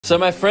So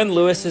my friend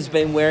Lewis has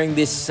been wearing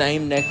this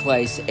same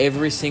necklace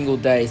every single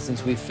day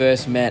since we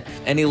first met,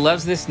 and he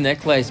loves this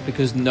necklace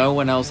because no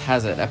one else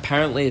has it.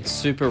 Apparently it's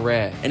super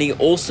rare. And he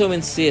also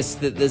insists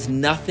that there's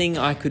nothing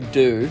I could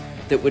do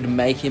that would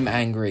make him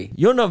angry.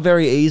 You're not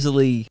very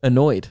easily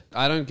annoyed.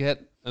 I don't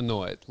get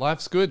annoyed.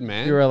 Life's good,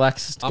 man. You're a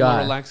relaxed guy. I'm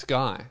a relaxed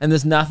guy. And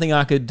there's nothing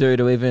I could do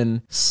to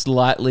even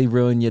slightly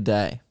ruin your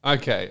day.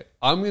 Okay,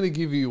 I'm going to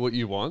give you what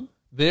you want.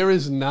 There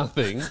is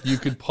nothing you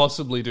could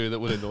possibly do that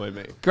would annoy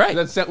me. Great.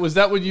 Was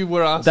that what you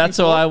were asking That's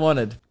for? all I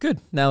wanted.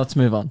 Good. Now let's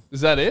move on. Is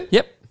that it?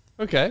 Yep.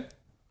 Okay,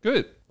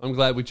 good. I'm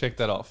glad we checked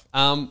that off.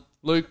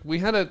 Luke, we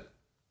had a...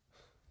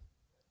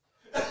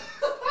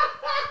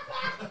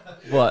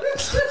 What?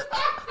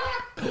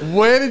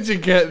 Where did you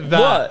get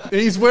that? What?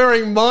 He's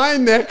wearing my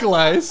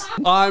necklace.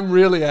 I'm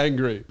really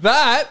angry.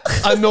 That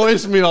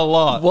annoys me a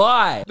lot.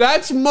 Why?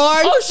 That's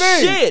my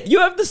thing. Shit! You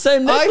have the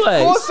same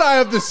necklace. Of course I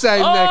have the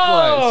same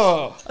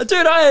necklace.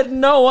 Dude, I had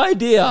no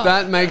idea.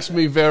 That makes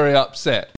me very upset.